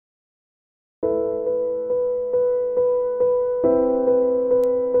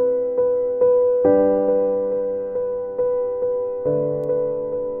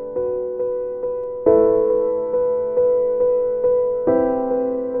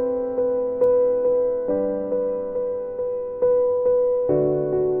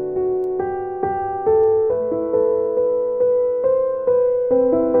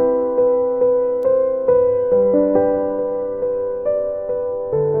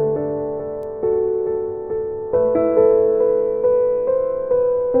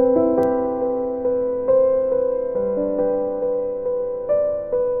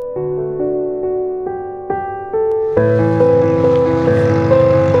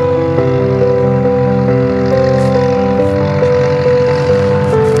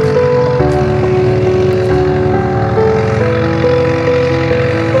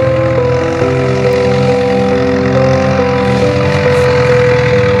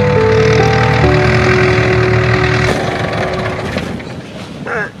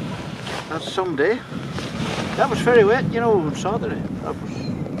very wet, you know, on Saturday. That was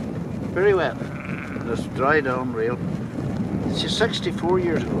very wet. It's dried unreal. It's just 64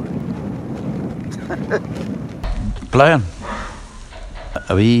 years ago. Playing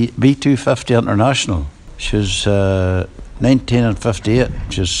a wee B250 International. She's 19 and 58.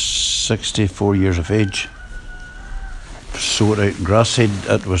 She's 64 years of age. Sowed out in grass seed.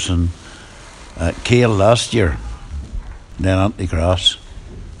 It was in kale last year, then anti-grass.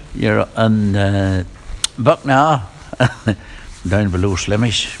 You're in Buckna, down below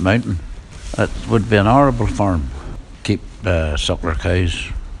Slemish Mountain. It would be an arable farm. Keep suckler cows,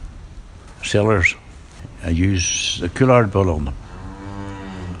 sellers. I use the Coulard bull on them.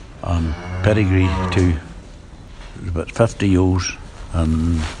 And pedigree too. There's about 50 ewes,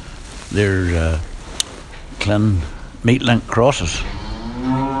 and they're clean meat link crosses.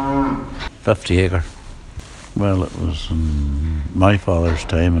 50 acre. Well, it was in my father's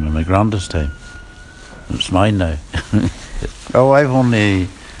time and in my granddad's time. It's mine now. Oh, I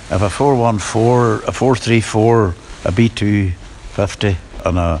have a 414, a 434, a B250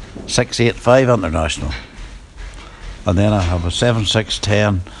 and a 685 International. And then I have a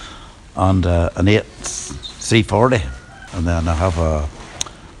 7610 and an 8340. And then I have a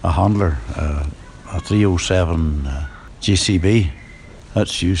handler, a 307 GCB.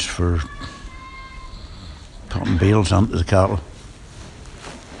 That's used for putting bales onto the cattle.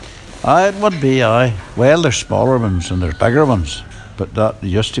 It would be, aye. Well, there's smaller ones and there's bigger ones, but that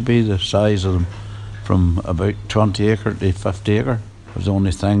used to be the size of them, from about 20 acre to 50 acre. It was the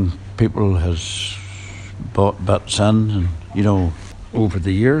only thing people has bought bits in, and you know, over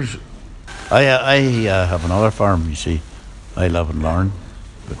the years. I have another farm, you see. I live in Larne,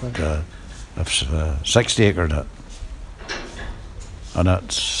 but it's 60 acre that. And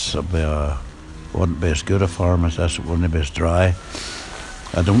that's wouldn't be as good a farm as this, it wouldn't be as dry.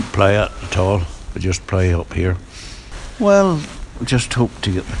 I don't plough it at all, I just plough up here. Well, just hope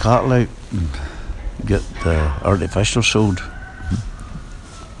to get the cattle out and get the artificial sold,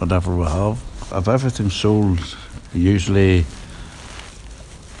 whatever we have. If everything's sold, usually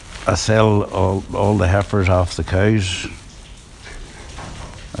I sell all the heifers off the cows.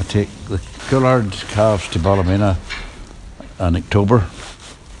 I take the Coulard calves to Ballymena in October,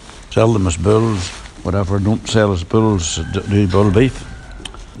 sell them as bulls, whatever don't sell as bulls, do bull beef.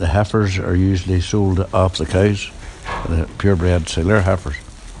 The heifers are usually sold off the cows, the purebred Sailor heifers.